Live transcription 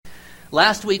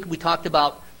Last week we talked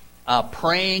about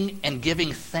praying and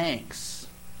giving thanks.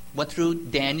 Went through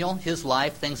Daniel, his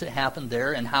life, things that happened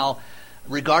there, and how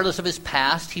regardless of his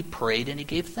past, he prayed and he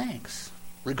gave thanks.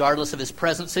 Regardless of his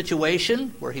present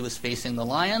situation, where he was facing the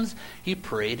lions, he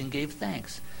prayed and gave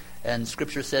thanks. And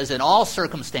Scripture says, in all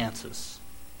circumstances,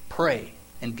 pray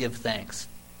and give thanks.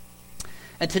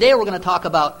 And today we're going to talk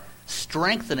about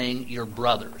strengthening your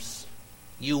brothers.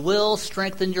 You will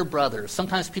strengthen your brothers.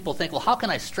 Sometimes people think, well, how can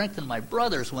I strengthen my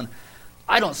brothers when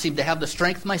I don't seem to have the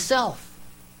strength myself?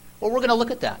 Well, we're going to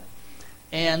look at that.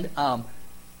 And we're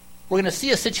going to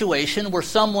see a situation where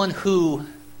someone who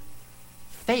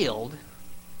failed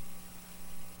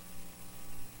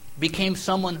became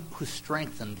someone who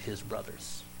strengthened his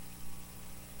brothers.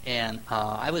 And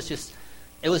it was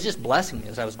just blessing me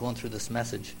as I was going through this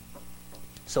message.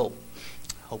 So,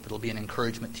 I hope it'll be an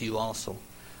encouragement to you also.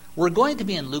 We're going to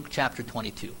be in Luke chapter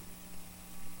 22.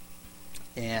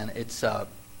 And it's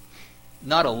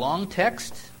not a long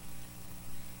text,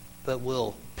 but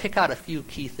we'll pick out a few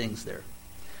key things there.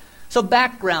 So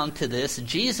background to this,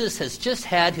 Jesus has just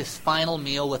had his final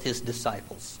meal with his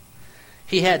disciples.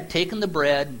 He had taken the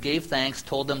bread, gave thanks,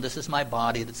 told them, this is my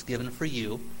body that's given for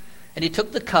you. And he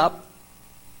took the cup,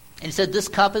 and he said, this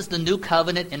cup is the new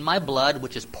covenant in my blood,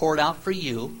 which is poured out for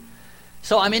you.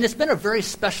 So, it's been a very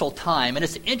special time. And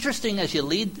it's interesting as you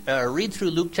read through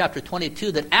Luke chapter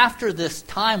 22 that after this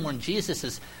time when Jesus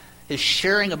is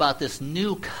sharing about this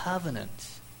new covenant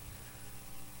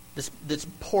that's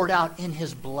poured out in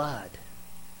his blood,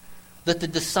 that the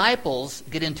disciples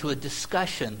get into a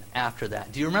discussion after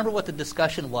that. Do you remember what the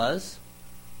discussion was?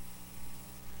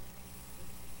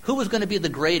 Who was going to be the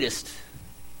greatest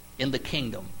in the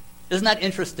kingdom? Isn't that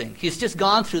interesting? He's just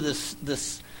gone through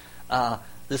this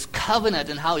covenant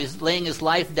and how he's laying his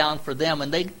life down for them,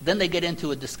 and then they get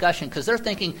into a discussion because they're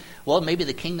thinking, well, maybe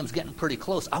the kingdom's getting pretty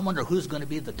close. I wonder who's going to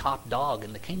be the top dog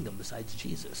in the kingdom besides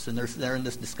Jesus. And they're in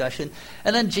this discussion.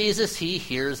 And then Jesus, he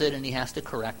hears it and he has to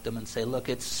correct them and say, look,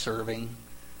 it's serving.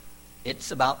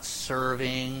 It's about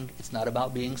serving. It's not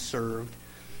about being served.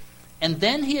 And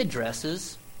then he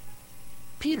addresses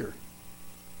Peter.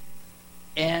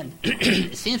 And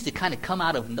it seems to kind of come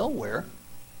out of nowhere.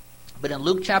 But in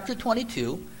Luke chapter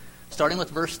 22, starting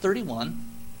with verse 31,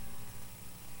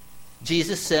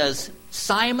 Jesus says,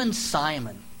 Simon,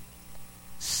 Simon,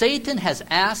 Satan has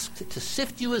asked to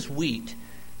sift you as wheat,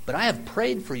 but I have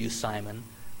prayed for you, Simon,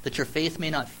 that your faith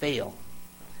may not fail.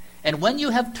 And when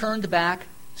you have turned back,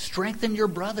 strengthen your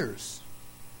brothers.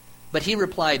 But he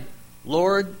replied,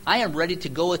 Lord, I am ready to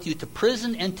go with you to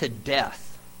prison and to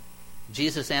death.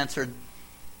 Jesus answered,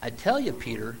 I tell you,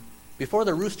 Peter, before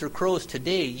the rooster crows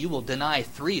today, you will deny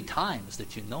 3 times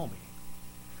that you know me.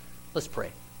 Let's pray.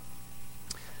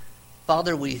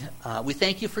 Father, we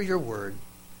thank you for your word.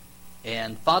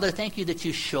 And Father, thank you that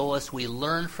you show us, we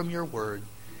learn from your word.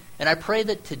 And I pray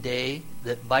that today,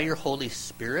 that by your Holy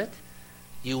Spirit,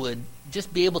 you would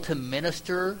just be able to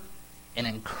minister and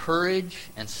encourage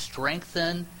and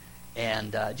strengthen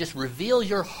and just reveal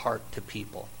your heart to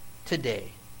people today.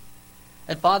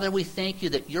 And Father, we thank you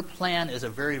that your plan is a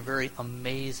very, very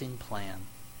amazing plan.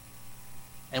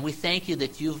 And we thank you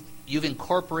that you've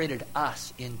incorporated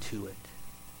us into it.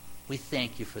 We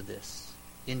thank you for this.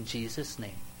 In Jesus'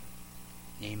 name,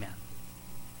 amen.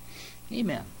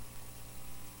 Amen.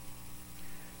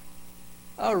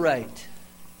 All right.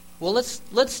 Well,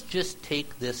 let's just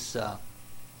take this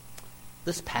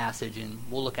passage and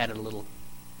we'll look at it a little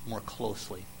more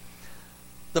closely.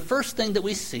 The first thing that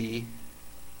we see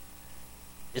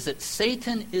is that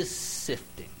Satan is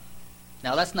sifting.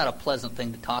 Now, that's not a pleasant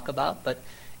thing to talk about, but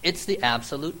it's the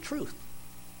absolute truth.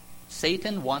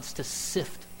 Satan wants to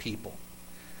sift people.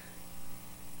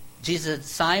 Jesus said,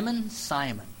 Simon,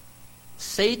 Simon,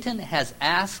 Satan has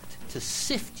asked to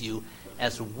sift you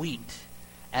as wheat.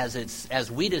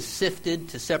 As wheat is sifted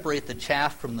to separate the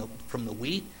chaff from the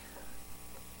wheat,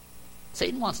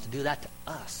 Satan wants to do that to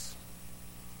us.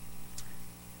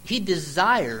 He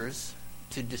desires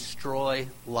to destroy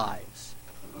lives.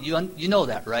 You know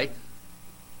that, right?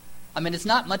 It's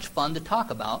not much fun to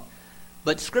talk about,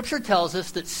 but Scripture tells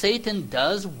us that Satan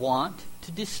does want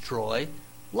to destroy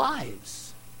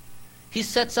lives. He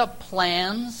sets up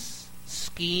plans,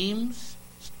 schemes,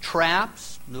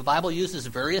 traps. The Bible uses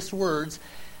various words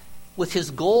with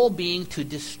his goal being to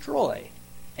destroy.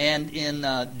 And in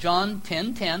John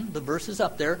 10:10, the verse is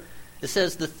up there, it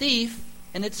says, the thief,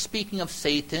 and it's speaking of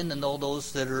Satan and all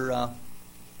those that are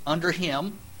under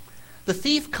him, the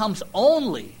thief comes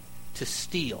only to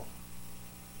steal.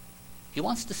 He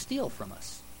wants to steal from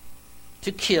us,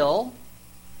 to kill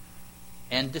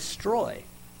and destroy.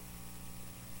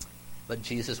 But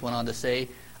Jesus went on to say,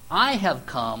 I have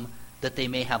come that they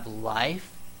may have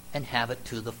life and have it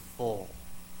to the full.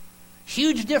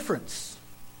 Huge difference.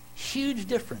 Huge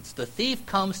difference. The thief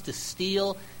comes to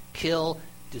steal, kill,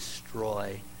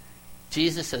 destroy.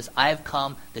 Jesus says, I have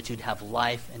come that you'd have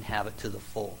life and have it to the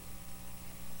full.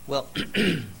 Well,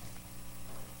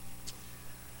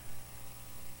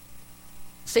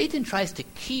 Satan tries to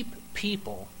keep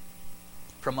people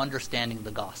from understanding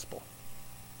the gospel.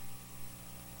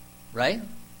 Right?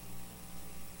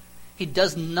 He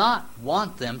does not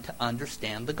want them to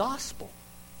understand the gospel.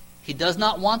 He does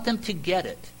not want them to get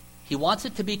it. He wants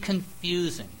it to be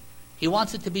confusing. He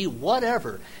wants it to be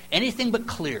whatever, anything but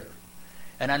clear.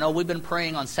 And I know we've been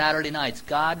praying on Saturday nights,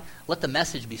 God, let the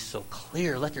message be so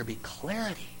clear. Let there be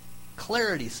clarity.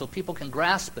 Clarity so people can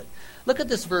grasp it. Look at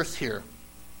this verse here.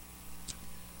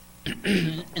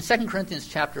 In 2 Corinthians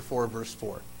chapter 4, verse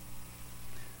 4.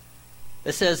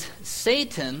 It says,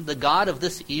 Satan, the god of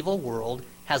this evil world,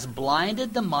 has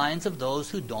blinded the minds of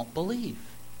those who don't believe.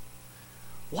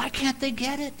 Why can't they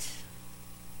get it?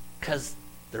 Because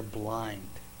they're blind.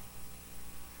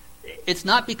 It's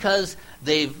not because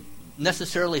they've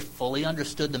necessarily fully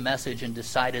understood the message and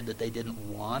decided that they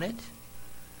didn't want it.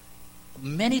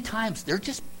 Many times they're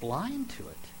just blind to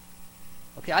it.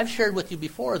 Okay, I've shared with you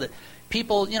before that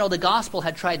people, the gospel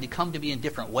had tried to come to me in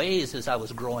different ways as I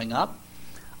was growing up.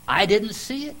 I didn't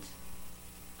see it.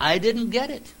 I didn't get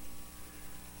it.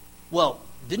 Well,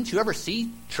 didn't you ever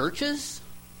see churches?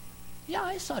 Yeah,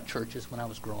 I saw churches when I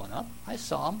was growing up. I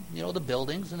saw them, the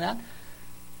buildings and that.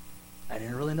 I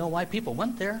didn't really know why people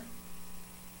went there.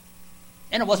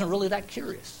 And it wasn't really that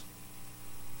curious.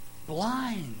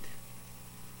 Blind.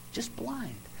 Just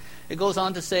blind. It goes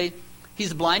on to say,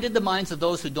 He's blinded the minds of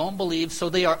those who don't believe, so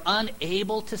they are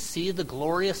unable to see the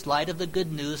glorious light of the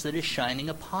good news that is shining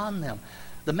upon them.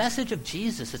 The message of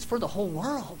Jesus is for the whole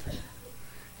world.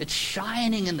 It's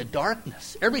shining in the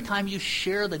darkness. Every time you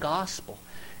share the gospel,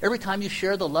 every time you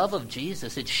share the love of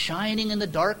Jesus, it's shining in the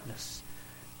darkness.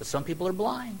 But some people are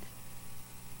blind.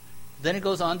 Then it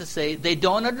goes on to say, they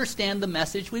don't understand the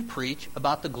message we preach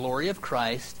about the glory of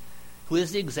Christ, who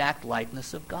is the exact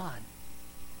likeness of God.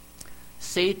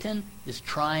 Satan is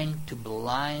trying to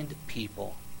blind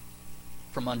people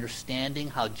from understanding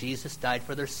how Jesus died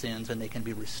for their sins and they can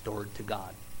be restored to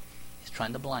God. He's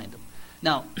trying to blind them.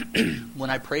 Now,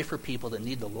 when I pray for people that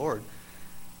need the Lord,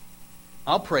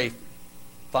 I'll pray,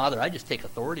 Father, I just take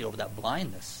authority over that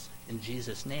blindness in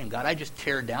Jesus' name. God, I just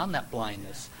tear down that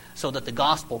blindness so that the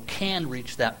gospel can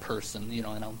reach that person.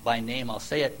 And by name I'll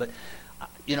say it. But,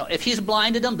 if he's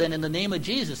blinded them, then in the name of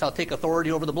Jesus, I'll take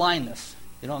authority over the blindness.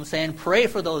 You know what I'm saying? Pray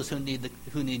for those who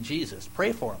need Jesus.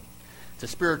 Pray for them. It's a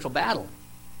spiritual battle.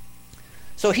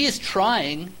 So he is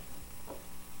trying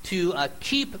to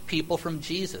keep people from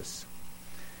Jesus.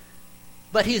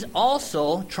 But he's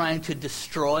also trying to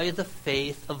destroy the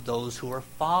faith of those who are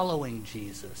following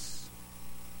Jesus.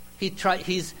 He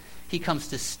comes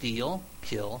to steal,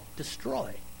 kill,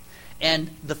 destroy. And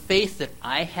the faith that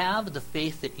I have, the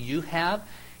faith that you have,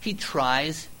 he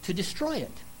tries to destroy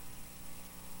it.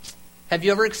 Have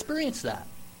you ever experienced that?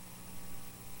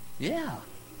 Yeah.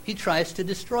 He tries to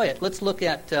destroy it. Let's look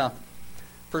at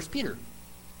 1 Peter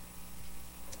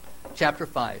chapter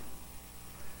 5.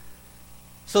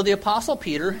 So the Apostle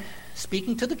Peter,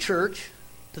 speaking to the church,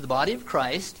 to the body of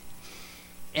Christ,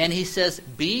 and he says,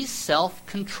 be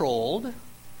self-controlled.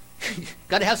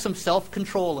 Got to have some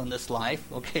self-control in this life,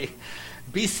 okay?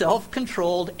 Be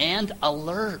self-controlled and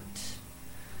alert.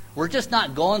 We're just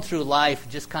not going through life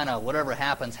just kind of whatever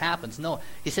happens, happens. No,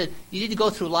 he said you need to go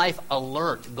through life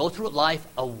alert. Go through life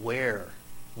aware.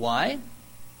 Why?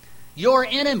 Your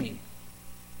enemy.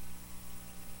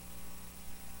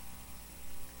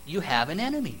 You have an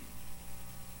enemy.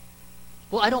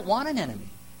 Well, I don't want an enemy.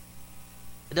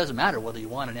 It doesn't matter whether you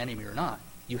want an enemy or not.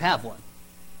 You have one.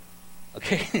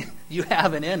 Okay? You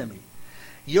have an enemy.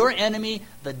 Your enemy,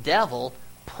 the devil,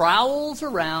 prowls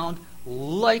around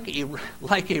like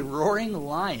a roaring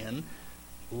lion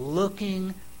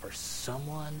looking for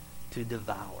someone to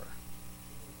devour.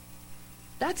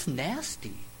 That's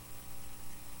nasty.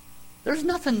 There's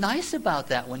nothing nice about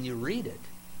that when you read it.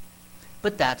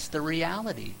 But that's the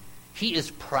reality. He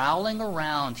is prowling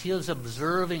around. He is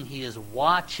observing. He is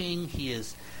watching. He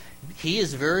is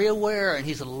very aware, and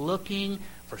he's looking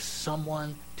for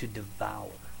someone to devour.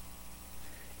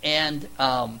 And,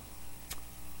 have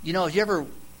you ever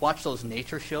watch those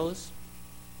nature shows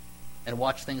and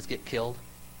watch things get killed?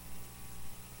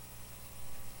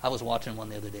 I was watching one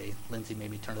the other day. Lindsay made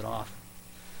me turn it off.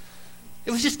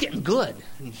 It was just getting good,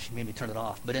 and she made me turn it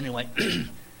off. But anyway,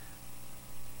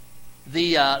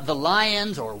 the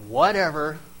lions or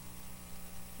whatever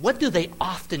What do they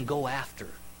often go after?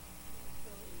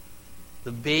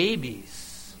 The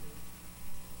babies.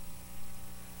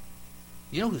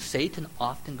 You know who Satan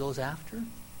often goes after?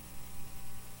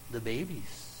 The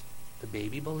babies. The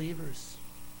baby believers.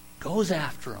 Goes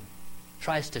after them.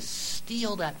 Tries to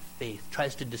steal that faith.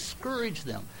 Tries to discourage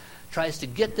them. Tries to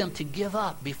get them to give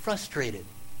up, be frustrated.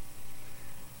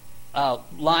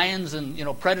 Lions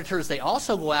and predators, they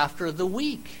also go after the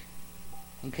weak.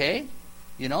 Okay?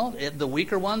 The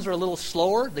weaker ones are a little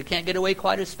slower. They can't get away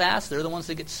quite as fast. They're the ones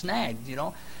that get snagged,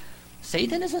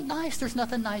 Satan isn't nice. There's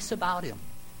nothing nice about him.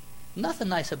 Nothing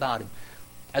nice about him.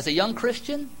 As a young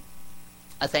Christian,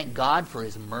 I thank God for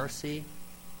his mercy.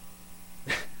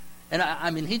 And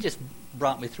I mean, he just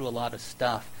brought me through a lot of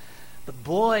stuff. But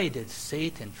boy, did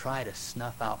Satan try to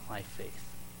snuff out my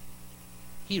faith.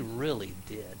 He really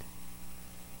did.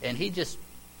 And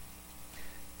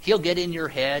he'll get in your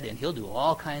head and he'll do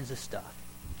all kinds of stuff.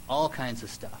 All kinds of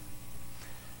stuff.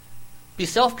 Be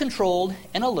self-controlled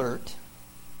and alert.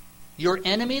 Your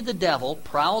enemy, the devil,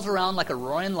 prowls around like a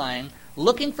roaring lion,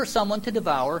 looking for someone to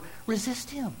devour.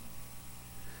 Resist him.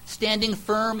 Standing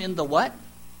firm in the what?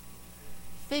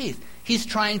 Faith. He's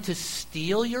trying to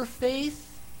steal your faith.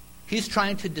 He's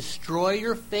trying to destroy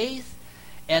your faith.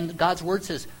 And God's word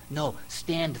says, no,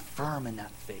 stand firm in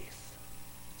that faith.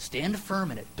 Stand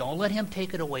firm in it. Don't let him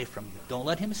take it away from you. Don't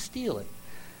let him steal it.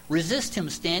 Resist him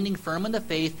standing firm in the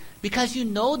faith because you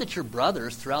know that your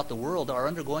brothers throughout the world are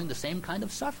undergoing the same kind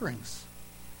of sufferings.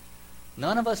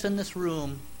 None of us in this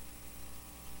room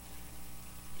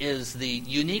is the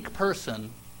unique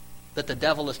person that the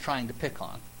devil is trying to pick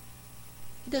on.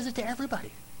 He does it to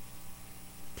everybody.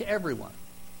 To everyone.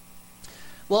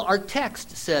 Well, our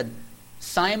text said,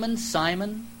 Simon,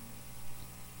 Simon,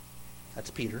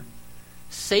 that's Peter,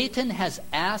 Satan has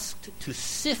asked to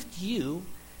sift you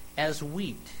as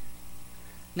wheat.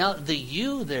 Now, the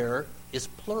you there is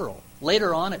plural.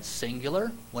 Later on, it's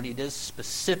singular when he does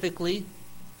specifically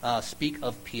speak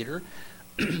of Peter.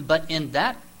 But in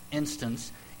that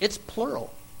instance, it's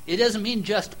plural. It doesn't mean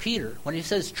just Peter. When he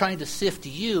says trying to sift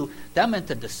you, that meant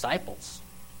the disciples.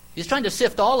 He's trying to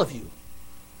sift all of you.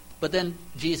 But then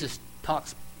Jesus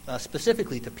talks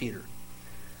specifically to Peter.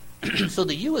 So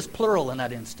the you is plural in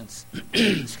that instance.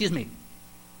 Excuse me.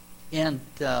 And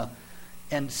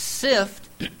sift,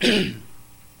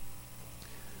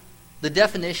 the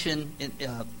definition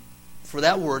for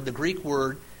that word, the Greek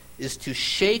word, is to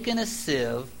shake in a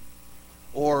sieve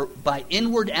or by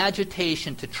inward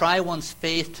agitation to try one's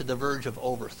faith to the verge of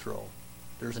overthrow.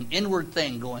 There's an inward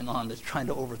thing going on that's trying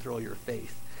to overthrow your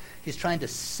faith. He's trying to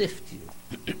sift you.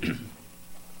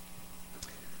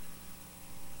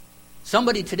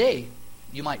 Somebody today,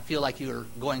 you might feel like you're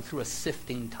going through a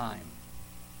sifting time.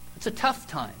 It's a tough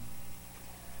time.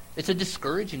 It's a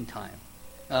discouraging time.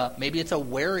 Maybe it's a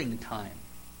wearing time.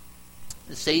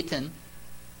 Satan,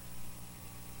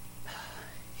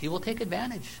 he will take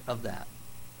advantage of that.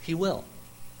 He will.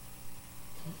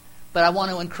 But I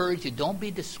want to encourage you, don't be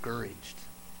discouraged.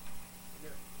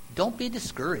 Don't be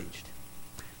discouraged.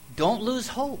 Don't lose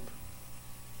hope.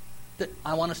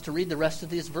 I want us to read the rest of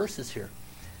these verses here.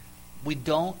 We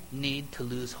don't need to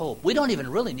lose hope. We don't even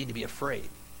really need to be afraid.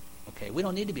 Okay, we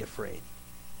don't need to be afraid.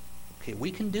 Okay,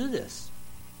 we can do this.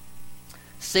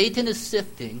 Satan is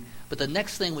sifting, but the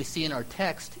next thing we see in our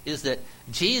text is that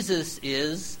Jesus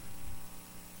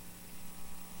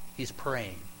he's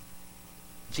praying.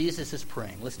 Jesus is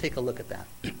praying. Let's take a look at that.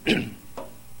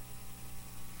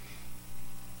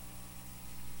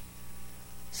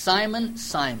 Simon,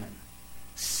 Simon,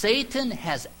 Satan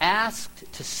has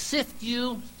asked to sift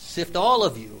you, sift all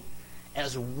of you,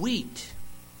 as wheat.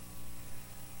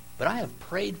 But I have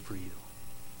prayed for you,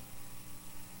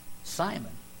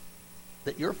 Simon,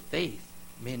 that your faith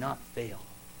may not fail.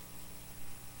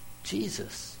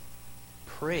 Jesus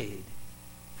prayed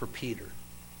for Peter.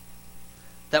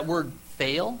 That word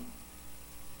fail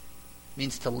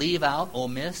means to leave out,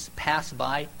 omiss, pass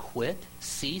by, quit,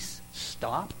 cease,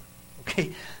 stop.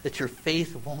 Okay, that your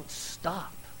faith won't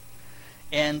stop.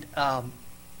 And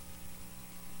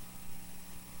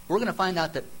we're going to find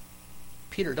out that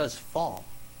Peter does fall.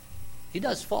 He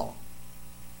does fall.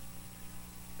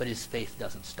 But his faith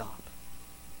doesn't stop.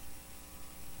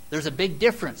 There's a big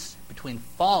difference between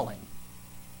falling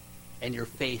and your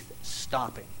faith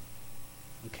stopping.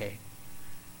 Okay?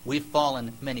 We've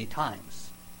fallen many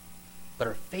times, but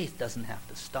our faith doesn't have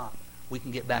to stop. We can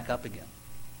get back up again.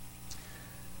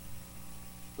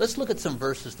 Let's look at some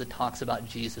verses that talks about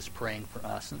Jesus praying for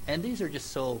us. And these are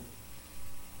just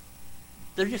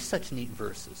they're just such neat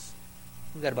verses.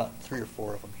 We've got about 3 or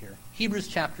 4 of them here. Hebrews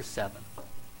chapter 7.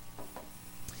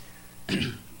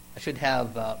 I should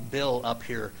have Bill up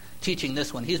here teaching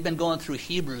this one. He's been going through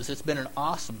Hebrews. It's been an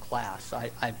awesome class.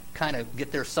 I kind of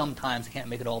get there sometimes. I can't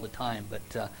make it all the time.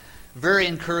 But very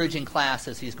encouraging class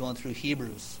as he's going through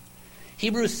Hebrews.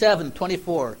 Hebrews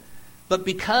 7:24. But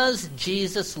because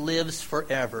Jesus lives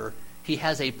forever, he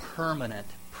has a permanent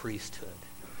priesthood.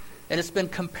 And it's been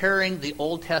comparing the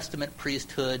Old Testament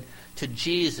priesthood to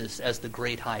Jesus as the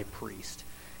great high priest.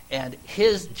 And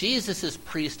Jesus'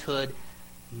 priesthood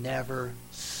never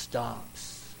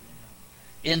stops.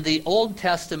 In the Old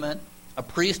Testament, a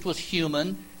priest was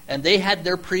human, and they had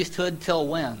their priesthood till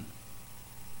when?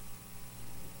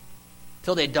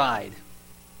 Till they died.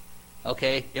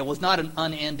 Okay? It was not an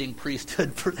unending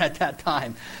priesthood at that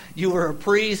time. You were a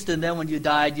priest, and then when you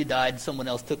died, someone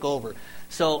else took over.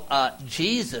 So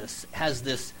Jesus has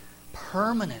this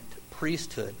permanent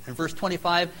priesthood. In verse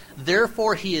 25,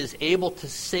 therefore he is able to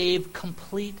save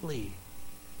completely,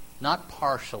 not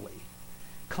partially,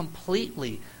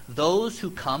 completely those who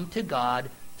come to God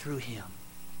through him.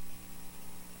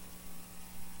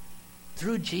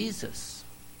 Through Jesus,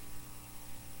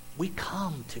 we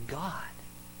come to God.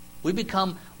 We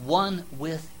become one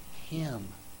with him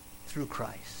through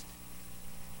Christ.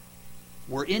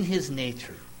 We're in his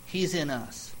nature. He's in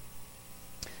us.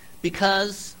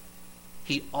 Because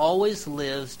he always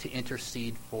lives to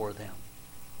intercede for them.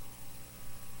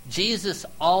 Jesus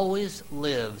always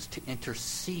lives to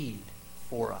intercede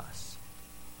for us.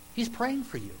 He's praying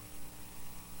for you.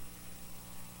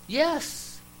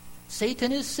 Yes,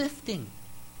 Satan is sifting.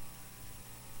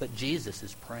 But Jesus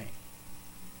is praying.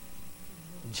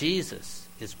 Jesus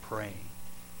is praying.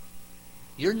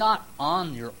 You're not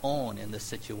on your own in this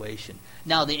situation.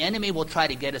 Now, the enemy will try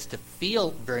to get us to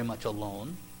feel very much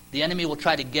alone. The enemy will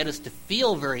try to get us to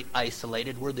feel very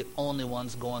isolated. We're the only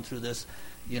ones going through this.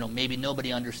 Maybe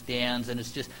nobody understands, and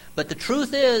it's just... But the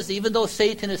truth is, even though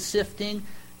Satan is sifting,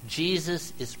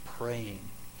 Jesus is praying.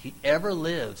 He ever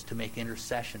lives to make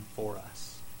intercession for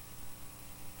us.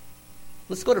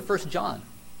 Let's go to 1 John.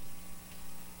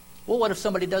 Well, what if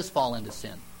somebody does fall into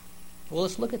sin? Well,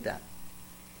 let's look at that.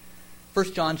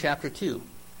 1 John chapter 2.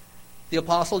 The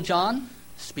Apostle John,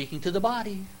 speaking to the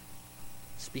body,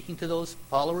 speaking to those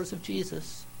followers of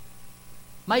Jesus.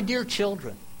 My dear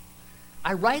children,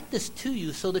 I write this to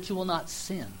you so that you will not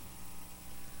sin.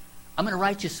 I'm going to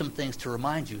write you some things to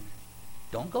remind you.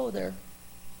 Don't go there.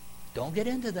 Don't get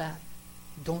into that.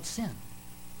 Don't sin.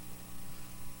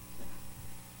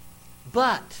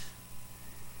 But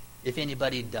if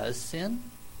anybody does sin,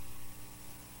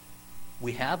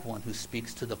 we have one who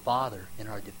speaks to the Father in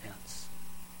our defense.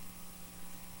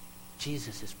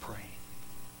 Jesus is praying.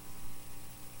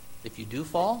 If you do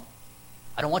fall,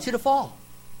 I don't want you to fall.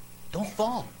 Don't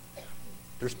fall.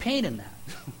 There's pain in that.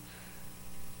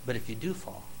 But if you do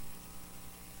fall,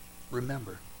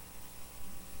 remember,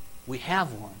 we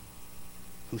have one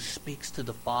who speaks to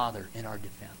the Father in our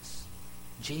defense.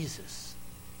 Jesus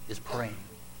is praying.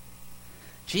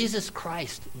 Jesus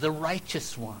Christ, the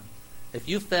righteous one. If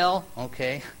you fell,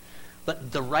 okay,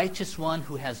 but the righteous one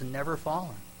who has never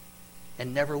fallen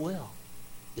and never will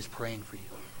is praying for you.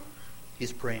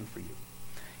 He's praying for you.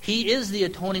 He is the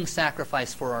atoning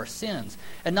sacrifice for our sins,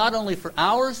 and not only for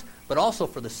ours, but also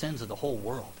for the sins of the whole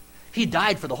world. He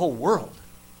died for the whole world.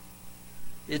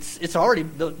 It's already,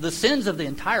 the sins of the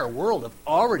entire world have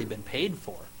already been paid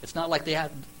for. It's not like they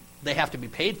have to be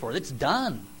paid for. It's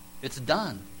done. It's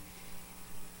done.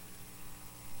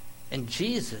 And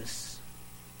Jesus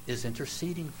is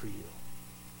interceding for you.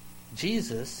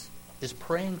 Jesus is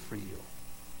praying for you.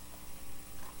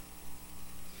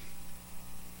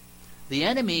 The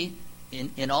enemy,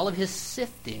 in all of his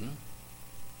sifting,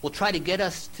 will try to get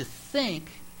us to think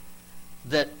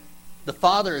that the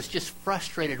Father is just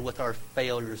frustrated with our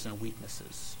failures and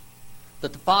weaknesses.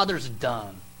 That the Father's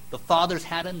done. The Father's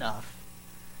had enough.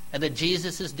 And that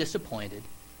Jesus is disappointed.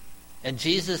 And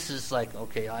Jesus is like,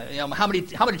 okay, how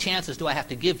many chances do I have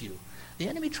to give you? The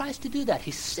enemy tries to do that.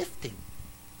 He's sifting.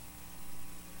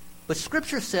 But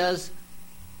Scripture says,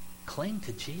 cling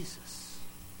to Jesus.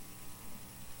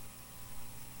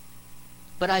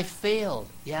 But I failed.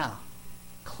 Yeah,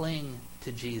 cling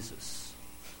to Jesus.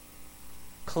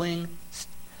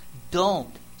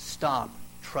 Don't stop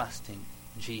trusting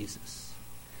Jesus.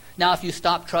 Now, if you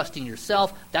stop trusting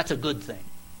yourself, that's a good thing.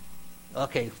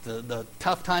 Okay, the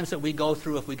tough times that we go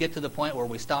through, if we get to the point where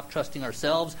we stop trusting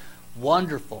ourselves,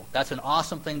 wonderful. That's an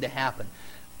awesome thing to happen.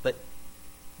 But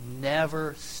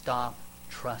never stop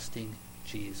trusting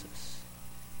Jesus.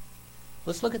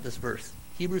 Let's look at this verse.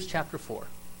 Hebrews chapter 4.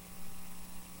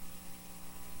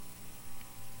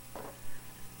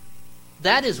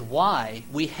 That is why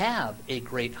we have a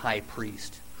great high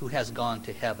priest who has gone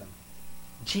to heaven,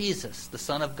 Jesus, the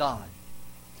Son of God.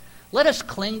 Let us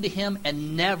cling to him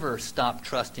and never stop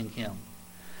trusting him.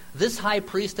 This high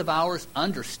priest of ours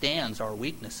understands our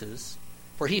weaknesses,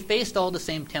 for he faced all the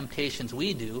same temptations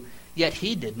we do, yet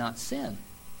he did not sin.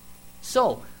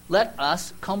 So, let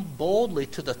us come boldly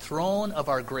to the throne of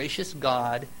our gracious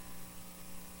God.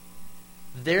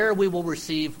 There we will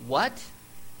receive what?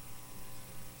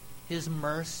 His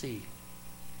mercy.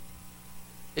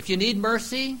 If you need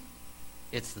mercy,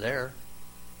 it's there.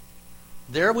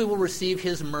 There we will receive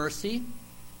his mercy,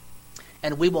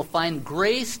 and we will find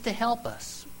grace to help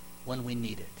us when we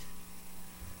need it.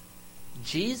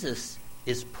 Jesus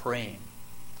is praying.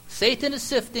 Satan is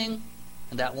sifting,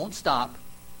 and that won't stop.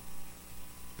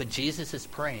 But Jesus is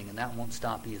praying, and that won't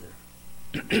stop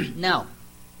either. Now,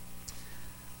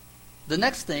 the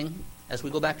next thing, as we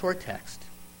go back to our text,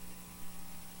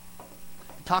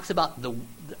 it talks about the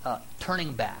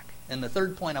turning back. And the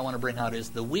third point I want to bring out is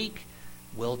the weak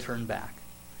will turn back.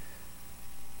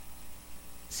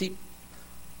 See,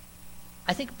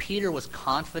 I think Peter was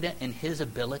confident in his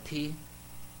ability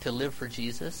to live for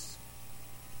Jesus.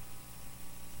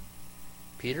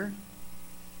 Peter,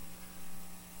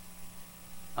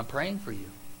 I'm praying for you.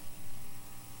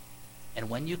 And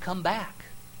when you come back,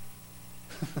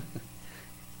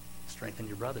 strengthen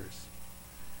your brothers.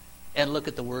 And look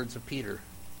at the words of Peter.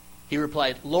 He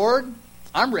replied, Lord,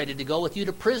 I'm ready to go with you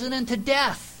to prison and to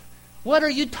death. What are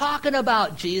you talking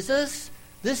about, Jesus?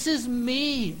 This is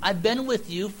me. I've been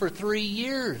with you for 3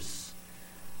 years.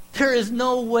 There is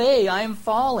no way I'm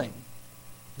falling.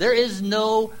 There is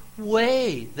no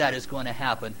way that is going to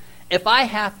happen. If I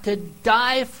have to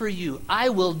die for you, I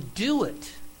will do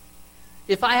it.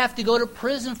 If I have to go to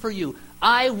prison for you,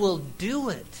 I will do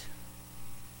it.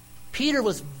 Peter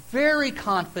was very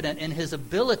confident in his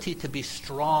ability to be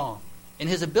strong, in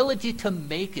his ability to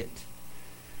make it.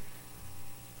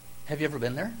 Have you ever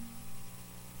been there?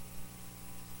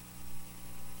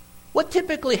 What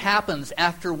typically happens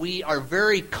after we are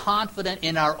very confident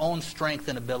in our own strength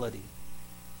and ability?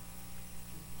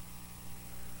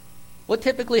 What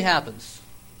typically happens?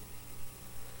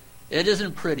 It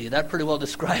isn't pretty. That pretty well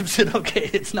describes it. Okay,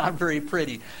 it's not very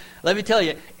pretty. Let me tell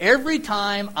you, every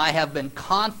time I have been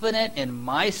confident in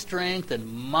my strength and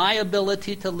my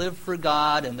ability to live for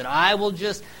God, and that I will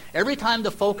just, every time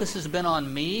the focus has been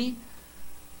on me,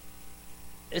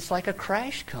 it's like a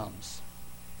crash comes.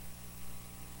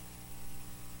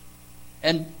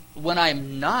 And when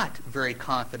I'm not very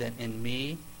confident in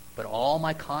me, but all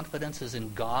my confidence is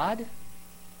in God,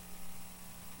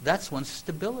 that's when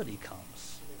stability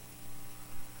comes.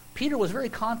 Peter was very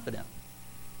confident.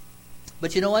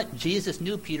 But you know what? Jesus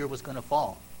knew Peter was going to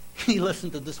fall. He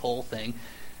listened to this whole thing.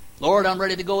 Lord, I'm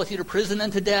ready to go with you to prison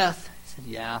and to death. He said,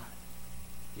 yeah.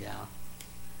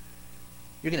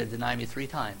 You're going to deny me 3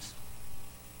 times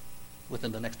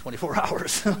within the next 24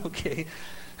 hours. Okay.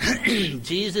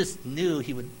 Jesus knew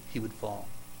he would fall.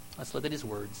 Let's look at his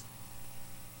words.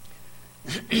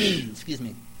 Excuse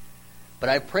me. But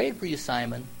I prayed for you,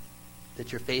 Simon,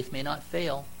 that your faith may not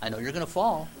fail. I know you're going to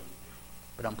fall,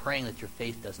 but I'm praying that your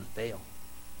faith doesn't fail.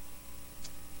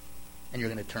 And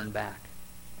you're going to turn back.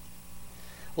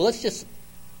 Well, let's just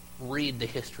read the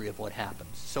history of what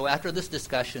happens. So after this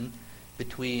discussion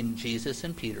between Jesus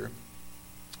and Peter,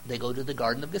 they go to the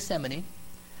Garden of Gethsemane.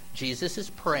 Jesus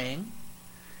is praying.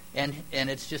 And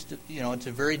it's just, it's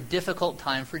a very difficult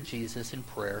time for Jesus in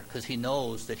prayer because he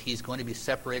knows that he's going to be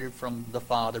separated from the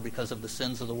Father because of the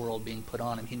sins of the world being put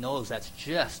on him. He knows that's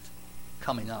just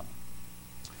coming up.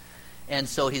 And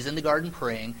so he's in the garden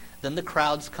praying. Then the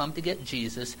crowds come to get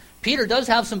Jesus. Peter does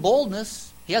have some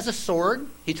boldness. He has a sword.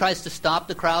 He tries to stop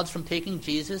the crowds from taking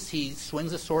Jesus. He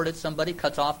swings a sword at somebody,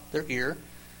 cuts off their ear.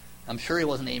 I'm sure he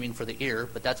wasn't aiming for the ear,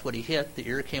 but that's what he hit. The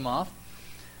ear came off.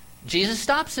 Jesus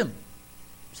stops him.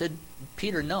 Said,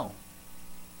 Peter, no.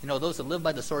 Those that live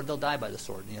by the sword, they'll die by the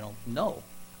sword. No.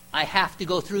 I have to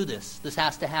go through this. This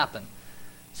has to happen.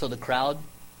 So the crowd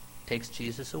takes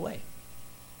Jesus away.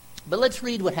 But let's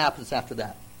read what happens after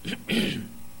that.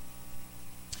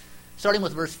 Starting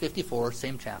with verse 54,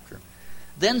 same chapter.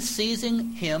 Then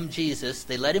seizing him, Jesus,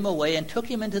 they led him away and took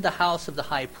him into the house of the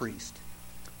high priest.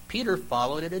 Peter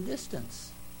followed at a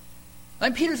distance.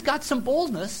 And Peter's got some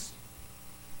boldness.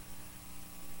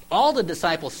 All the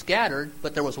disciples scattered,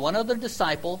 but there was one other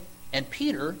disciple, and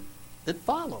Peter, that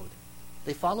followed.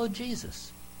 They followed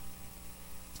Jesus.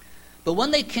 But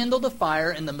when they kindled a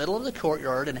fire in the middle of the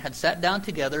courtyard and had sat down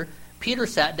together, Peter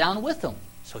sat down with them.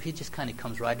 So he just kind of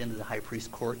comes right into the high priest's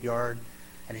courtyard,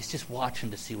 and he's just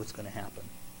watching to see what's going to happen.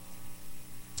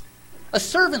 A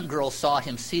servant girl saw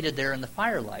him seated there in the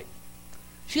firelight.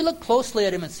 She looked closely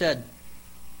at him and said,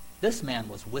 "This man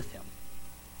was with him."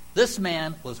 This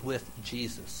man was with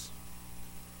Jesus.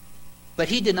 But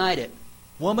he denied it.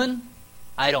 Woman,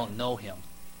 I don't know him.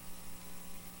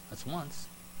 That's once.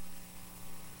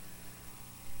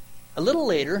 A little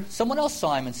later, someone else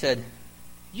saw him and said,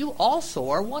 you also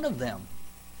are one of them.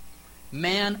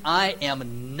 Man, I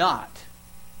am not,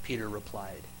 Peter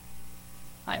replied.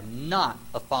 I am not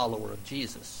a follower of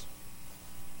Jesus.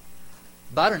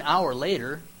 About an hour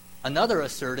later, another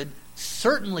asserted,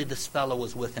 certainly this fellow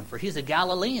was with him, for he's a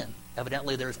Galilean.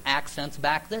 Evidently there's accents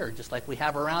back there, just like we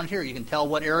have around here. You can tell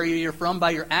what area you're from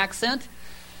by your accent.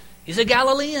 He's a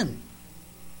Galilean.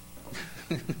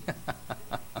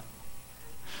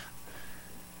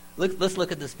 Let's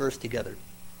look at this verse together.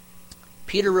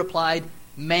 Peter replied,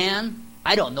 man,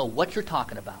 I don't know what you're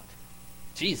talking about.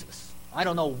 Jesus, I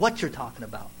don't know what you're talking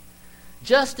about.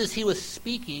 Just as he was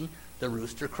speaking, the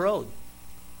rooster crowed.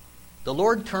 The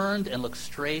Lord turned and looked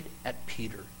straight at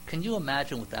Peter. Can you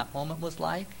imagine what that moment was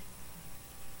like?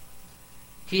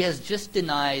 He has just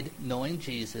denied knowing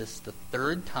Jesus the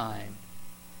third time.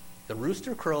 The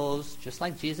rooster crows, just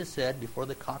like Jesus said, before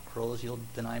the cock crows, you'll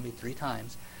deny me 3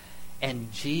 times.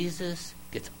 And Jesus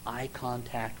gets eye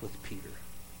contact with Peter.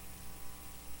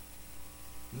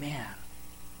 Man,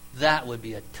 that would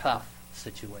be a tough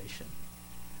situation.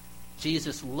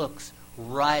 Jesus looks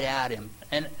right at him.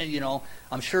 And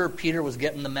I'm sure Peter was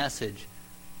getting the message.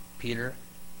 Peter,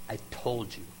 I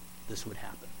told you this would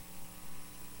happen.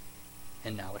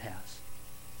 And now it has.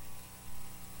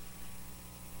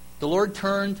 The Lord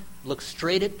turned, looked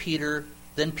straight at Peter.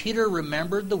 Then Peter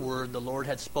remembered the word the Lord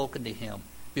had spoken to him.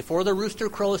 Before the rooster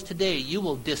crows today, you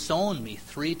will disown me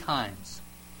 3 times.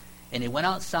 And he went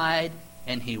outside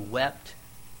and he wept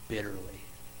bitterly.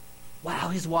 Wow,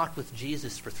 he's walked with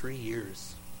Jesus for 3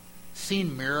 years.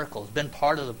 Seen miracles, been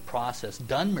part of the process,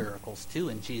 done miracles too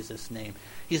in Jesus' name.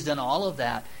 He's done all of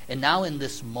that. And now in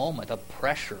this moment of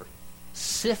pressure,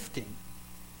 sifting,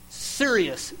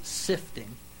 serious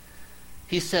sifting,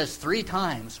 he says 3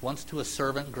 times, once to a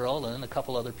servant girl and then a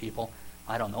couple other people,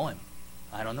 I don't know him.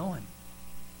 I don't know him.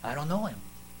 I don't know him.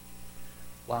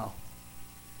 Wow.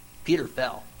 Peter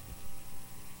fell.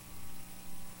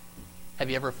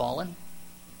 Have you ever fallen?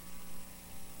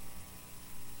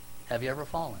 Have you ever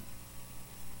fallen?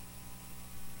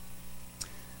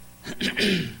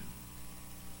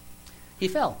 He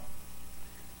fell.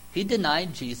 He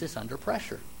denied Jesus under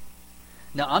pressure.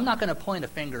 Now, I'm not going to point a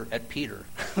finger at Peter,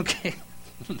 okay?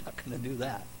 I'm not going to do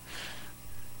that.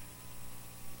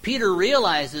 Peter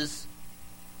realizes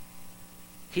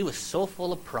he was so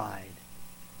full of pride,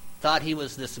 thought he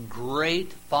was this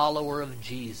great follower of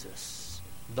Jesus,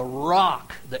 the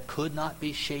rock that could not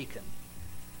be shaken.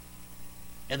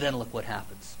 And then look what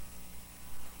happens.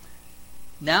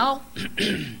 Now,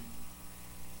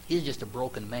 he's just a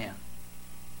broken man.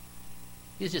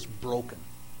 He's just broken.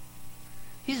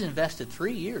 He's invested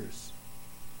 3 years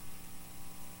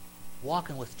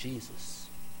walking with Jesus.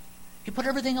 He put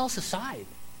everything else aside.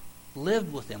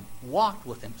 Lived with him, walked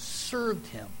with him, served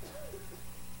him.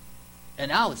 And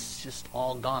now it's just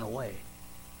all gone away.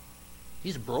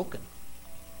 He's broken.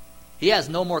 He has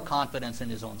no more confidence in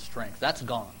his own strength. That's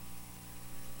gone.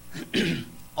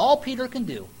 All Peter can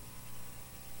do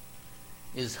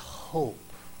is hope.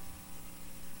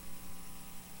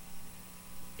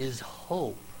 Is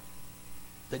hope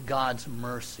that God's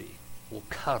mercy will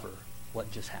cover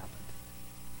what just happened.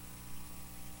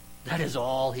 That is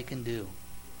all he can do.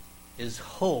 Is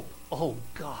hope, oh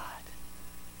God,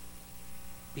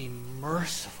 be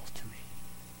merciful to me.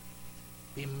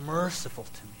 Be merciful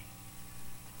to me.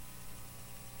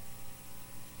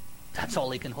 That's all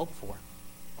he can hope for.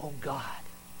 Oh God,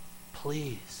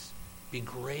 please be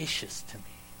gracious to me.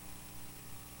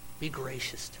 Be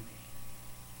gracious to me.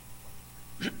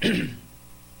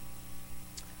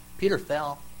 Peter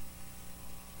fell,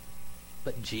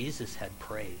 but Jesus had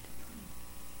prayed.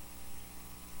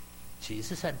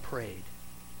 Jesus had prayed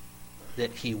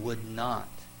that he would not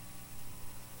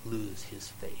lose his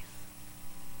faith.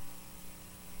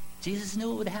 Jesus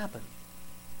knew it would happen.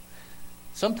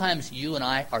 Sometimes you and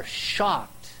I are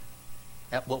shocked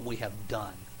at what we have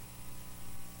done.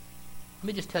 Let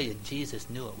me just tell you, Jesus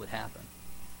knew it would happen.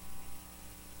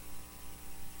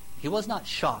 He was not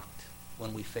shocked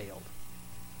when we failed.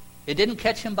 It didn't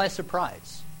catch him by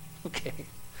surprise. Okay.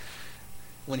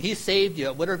 When he saved you,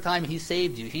 at whatever time he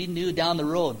saved you, he knew down the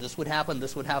road this would happen,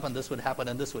 this would happen, this would happen,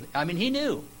 and this would... I mean, he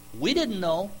knew. We didn't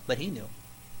know, but he knew.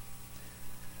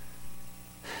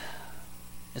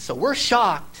 And so we're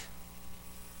shocked.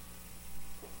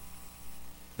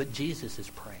 But Jesus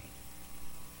is praying.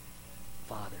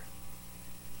 Father,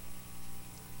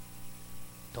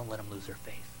 don't let them lose their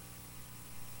faith.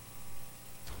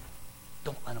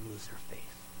 Don't let them lose their faith.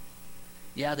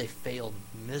 Yeah, they failed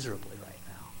miserably right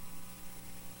now,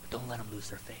 but don't let them lose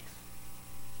their faith.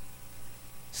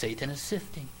 Satan is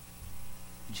sifting.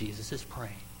 Jesus is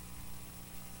praying.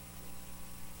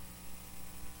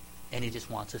 And he just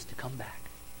wants us to come back.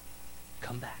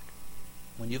 Come back.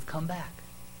 When you've come back.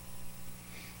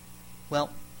 Well,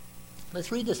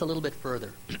 let's read this a little bit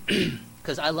further.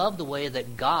 Because I love the way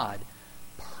that God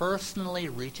personally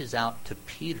reaches out to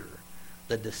Peter,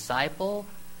 the disciple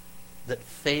that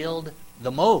failed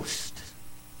the most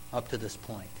up to this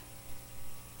point.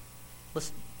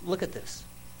 Let's look at this.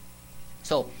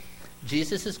 So,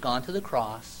 Jesus has gone to the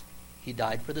cross. He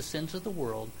died for the sins of the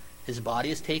world. His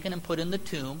body is taken and put in the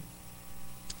tomb.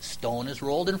 Stone is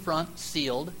rolled in front,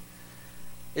 sealed.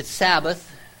 It's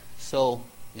Sabbath, so,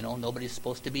 nobody's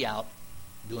supposed to be out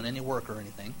doing any work or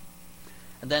anything.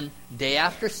 And then, day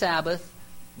after Sabbath,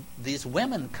 these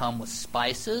women come with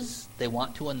spices. They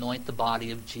want to anoint the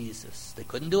body of Jesus. They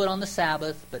couldn't do it on the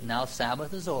Sabbath, but now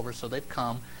Sabbath is over, so they've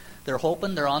come. They're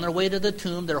hoping, they're on their way to the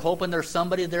tomb. They're hoping there's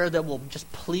somebody there that will just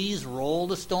please roll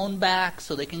the stone back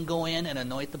so they can go in and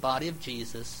anoint the body of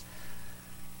Jesus.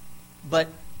 But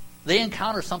they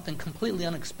encounter something completely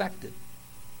unexpected.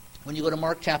 When you go to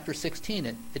Mark chapter 16,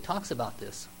 it talks about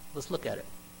this. Let's look at it.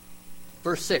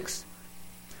 Verse 6.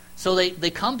 So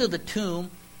they come to the tomb.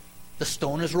 The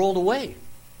stone is rolled away.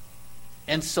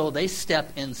 And so they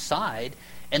step inside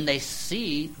and they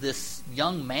see this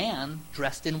young man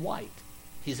dressed in white.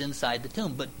 He's inside the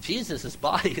tomb, but Jesus'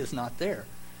 body is not there.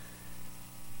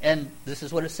 And this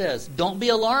is what it says. Don't be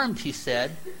alarmed, he said.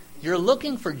 You're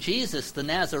looking for Jesus, the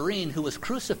Nazarene, who was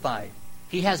crucified.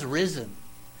 He has risen.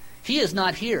 He is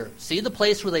not here. See the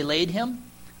place where they laid him?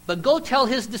 But go tell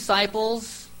his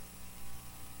disciples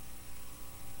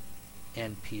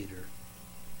and Peter.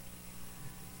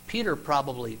 Peter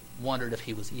probably wondered if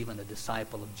he was even a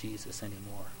disciple of Jesus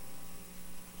anymore.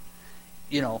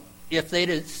 If they'd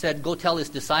have said, go tell his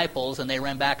disciples, and they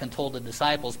ran back and told the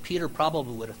disciples, Peter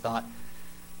probably would have thought,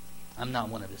 I'm not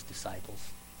one of his disciples.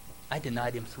 I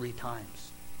denied him 3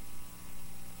 times.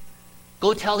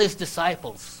 Go tell his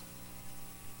disciples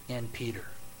and Peter.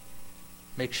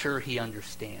 Make sure he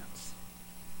understands.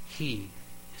 He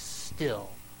is still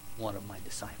one of my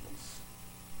disciples.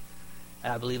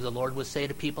 And I believe the Lord would say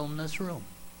to people in this room,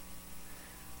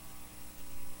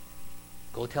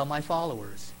 go tell my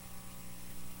followers,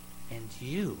 and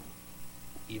you,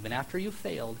 even after you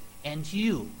failed, and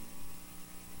you,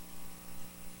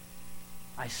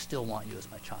 I still want you as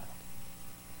my child.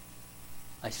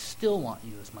 I still want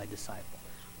you as my disciple.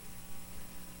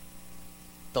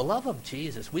 The love of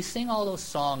Jesus. We sing all those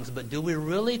songs, but do we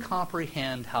really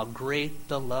comprehend how great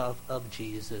the love of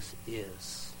Jesus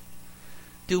is?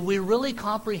 Do we really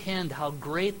comprehend how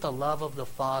great the love of the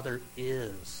Father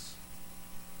is?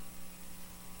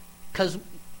 Because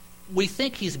we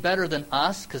think he's better than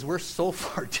us because we're so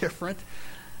far different.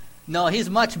 No, he's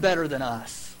much better than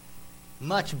us.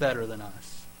 Much better than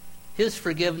us. His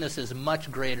forgiveness is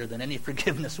much greater than any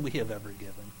forgiveness we have ever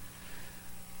given.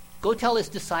 Go tell his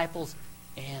disciples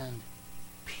and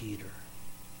Peter.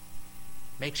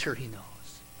 Make sure he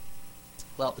knows.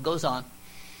 Well, it goes on.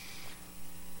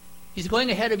 He's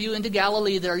going ahead of you into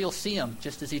Galilee. There you'll see him,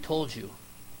 just as he told you.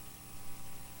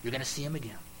 You're going to see him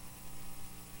again.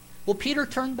 Well, Peter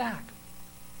turned back.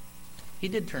 He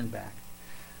did turn back.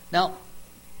 Now,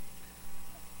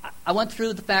 I went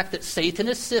through the fact that Satan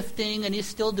is sifting, and he's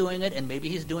still doing it, and maybe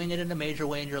he's doing it in a major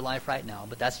way in your life right now,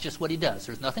 but that's just what he does.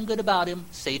 There's nothing good about him.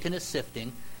 Satan is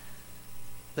sifting.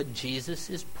 But Jesus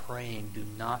is praying. Do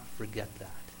not forget that.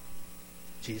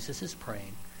 Jesus is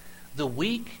praying. The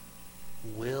weak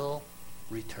will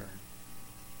return.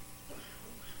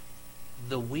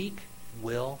 The weak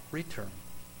will return.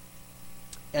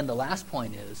 And the last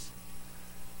point is,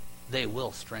 they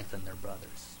will strengthen their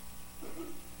brothers.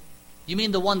 You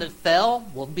mean the one that fell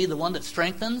will be the one that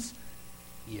strengthens?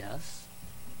 Yes.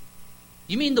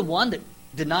 You mean the one that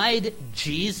denied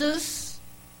Jesus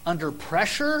under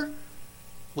pressure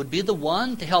would be the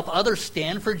one to help others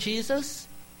stand for Jesus?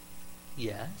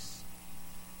 Yes.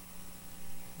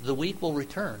 The weak will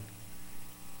return,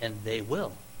 and they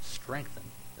will strengthen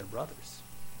their brothers.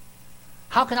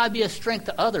 How can I be a strength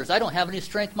to others? I don't have any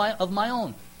strength of my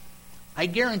own. I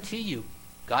guarantee you,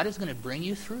 God is going to bring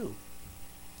you through,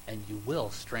 and you will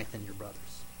strengthen your brothers.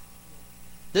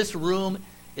 This room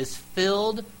is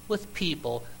filled with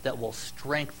people that will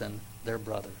strengthen their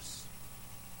brothers,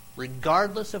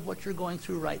 regardless of what you're going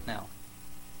through right now.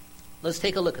 Let's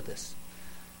take a look at this.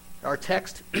 Our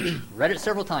text, read it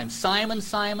several times. Simon,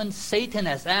 Simon, Satan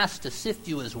has asked to sift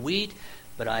you as wheat,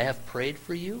 but I have prayed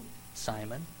for you,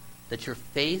 Simon, that your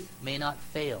faith may not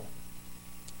fail.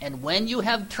 And when you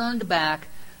have turned back,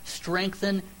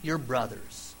 strengthen your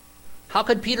brothers. How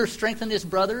could Peter strengthen his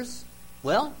brothers?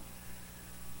 Well,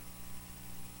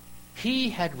 he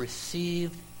had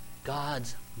received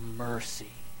God's mercy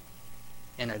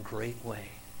in a great way.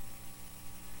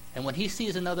 And when he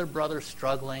sees another brother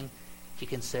struggling, he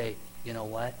can say, you know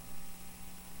what?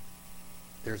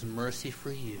 There's mercy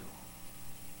for you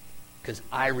because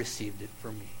I received it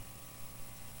for me.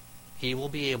 He will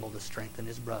be able to strengthen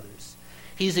his brothers.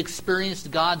 He's experienced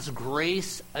God's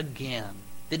grace again.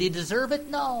 Did he deserve it?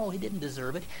 No, he didn't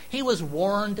deserve it. He was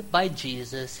warned by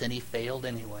Jesus and he failed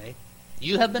anyway.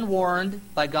 You have been warned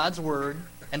by God's word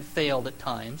and failed at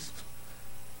times.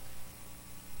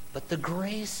 But the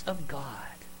grace of God,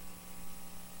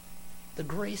 the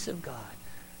grace of God.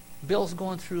 Bill's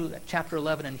going through chapter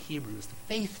 11 in Hebrews, the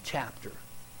faith chapter.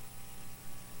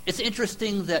 It's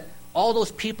interesting that all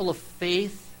those people of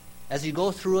faith, as you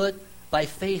go through it, by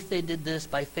faith they did this,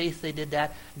 by faith they did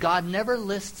that. God never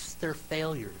lists their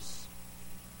failures.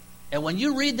 And when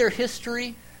you read their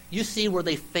history, you see where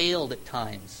they failed at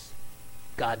times.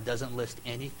 God doesn't list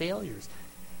any failures,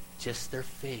 just their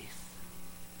faith.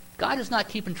 God is not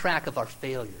keeping track of our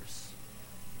failures.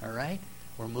 All right?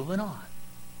 We're moving on.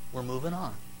 We're moving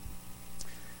on.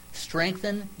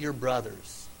 Strengthen your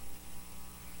brothers.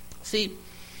 See,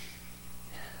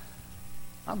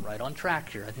 I'm right on track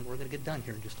here. I think we're going to get done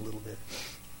here in just a little bit.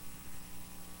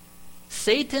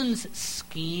 Satan's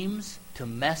schemes to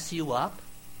mess you up,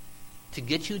 to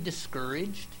get you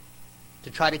discouraged,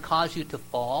 to try to cause you to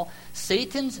fall,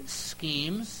 Satan's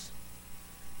schemes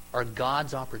are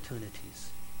God's opportunities.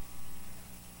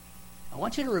 I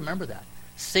want you to remember that.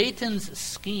 Satan's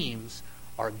schemes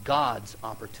are God's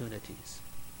opportunities.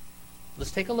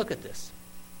 Let's take a look at this.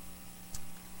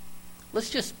 Let's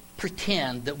just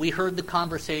pretend that we heard the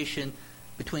conversation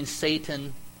between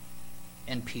Satan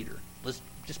and Peter. Let's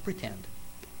just pretend.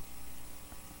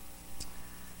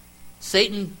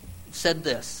 Satan said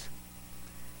this: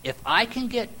 if I can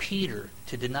get Peter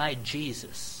to deny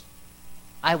Jesus,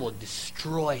 I will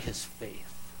destroy his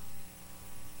faith.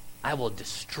 I will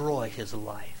destroy his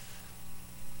life.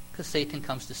 Because Satan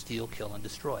comes to steal, kill, and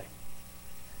destroy.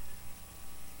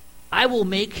 I will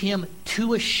make him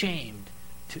too ashamed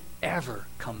to ever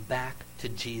come back to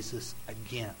Jesus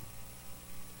again.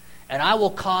 And I will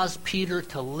cause Peter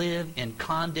to live in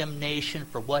condemnation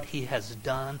for what he has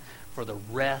done for the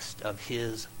rest of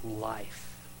his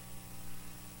life.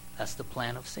 That's the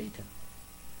plan of Satan.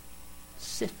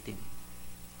 Sifting.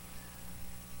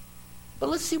 But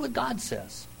let's see what God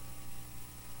says.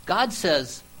 God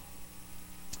says,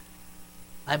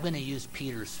 I'm going to use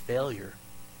Peter's failure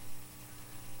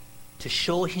to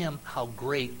show him how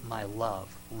great my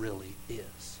love really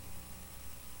is.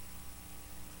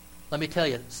 Let me tell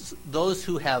you, those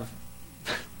who have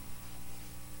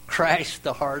crashed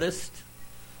the hardest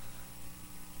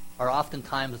are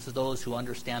oftentimes those who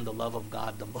understand the love of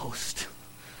God the most.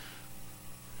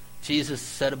 Jesus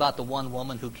said about the one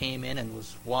woman who came in and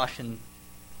was washing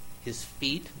his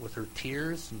feet with her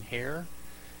tears and hair,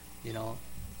 you know,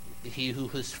 he who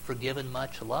has forgiven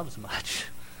much loves much.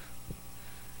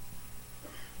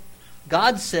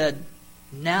 God said,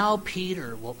 now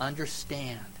Peter will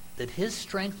understand that his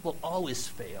strength will always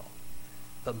fail,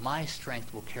 but my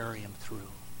strength will carry him through.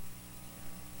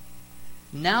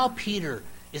 Now Peter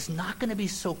is not going to be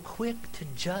so quick to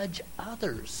judge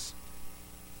others.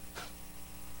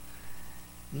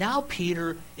 Now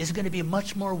Peter is going to be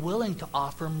much more willing to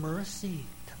offer mercy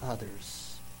to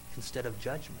others instead of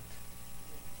judgment.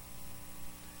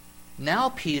 Now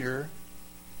Peter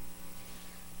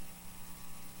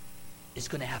is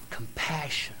going to have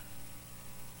compassion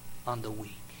on the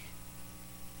weak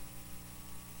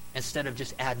instead of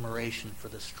just admiration for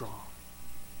the strong.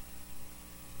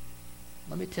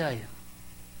 Let me tell you,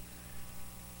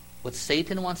 what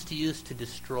Satan wants to use to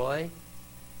destroy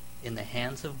in the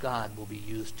hands of God will be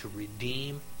used to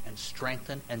redeem and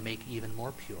strengthen and make even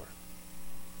more pure.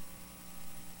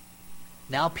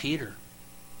 Now Peter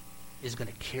is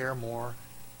going to care more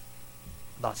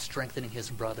about strengthening his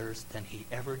brothers than he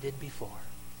ever did before.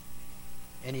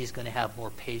 And he's going to have more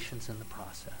patience in the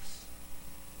process.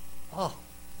 Oh,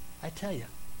 I tell you,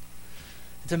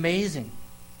 it's amazing.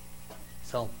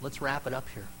 So let's wrap it up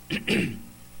here.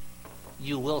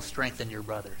 You will strengthen your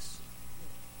brothers.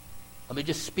 Let me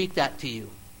just speak that to you,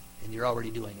 and you're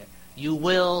already doing it. You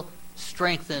will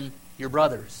strengthen your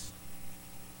brothers.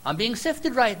 I'm being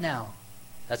sifted right now.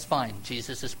 That's fine.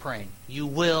 Jesus is praying. You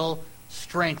will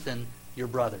strengthen your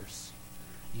brothers.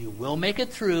 You will make it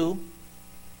through.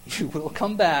 You will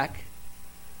come back.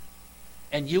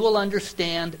 And you will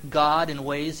understand God in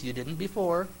ways you didn't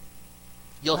before.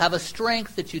 You'll have a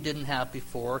strength that you didn't have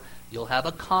before. You'll have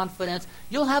a confidence.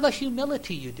 You'll have a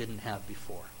humility you didn't have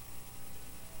before.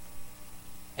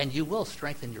 And you will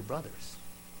strengthen your brothers.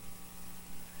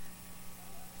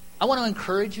 I want to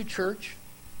encourage you, church.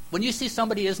 When you see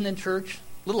somebody isn't in church,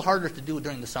 a little harder to do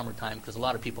during the summertime because a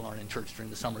lot of people aren't in church during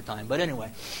the summertime. But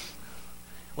anyway,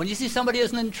 when you see somebody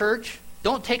isn't in church,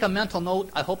 don't take a mental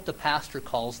note, I hope the pastor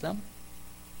calls them.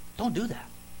 Don't do that.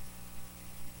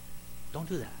 Don't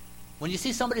do that. When you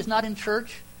see somebody's not in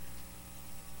church,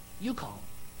 you call them.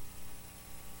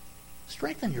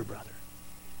 Strengthen your brother.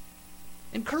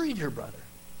 Encourage your brother.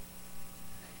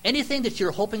 Anything that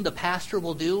you're hoping the pastor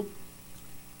will do,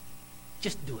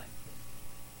 just do it.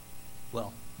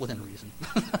 Well, within reason.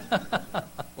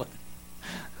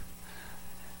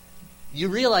 You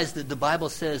realize that the Bible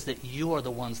says that you are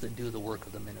the ones that do the work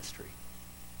of the ministry.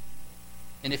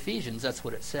 In Ephesians, that's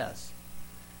what it says.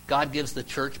 God gives the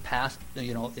church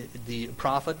the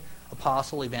prophet,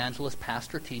 apostle, evangelist,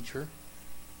 pastor, teacher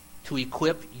to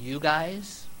equip you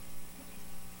guys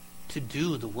to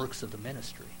do the works of the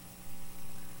ministry.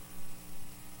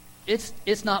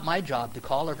 It's not my job to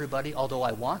call everybody, although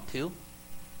I want to,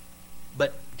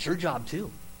 but it's your job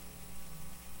too.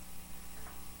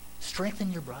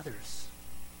 Strengthen your brothers.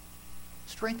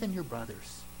 Strengthen your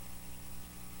brothers.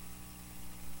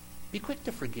 Be quick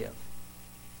to forgive.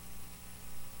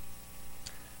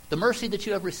 The mercy that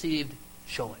you have received,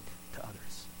 show it to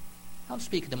others. I'm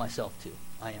speaking to myself too.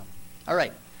 I am. All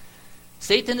right.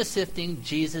 Satan is sifting.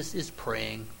 Jesus is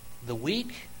praying. The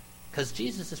weak, because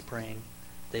Jesus is praying,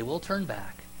 they will turn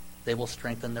back. They will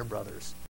strengthen their brothers.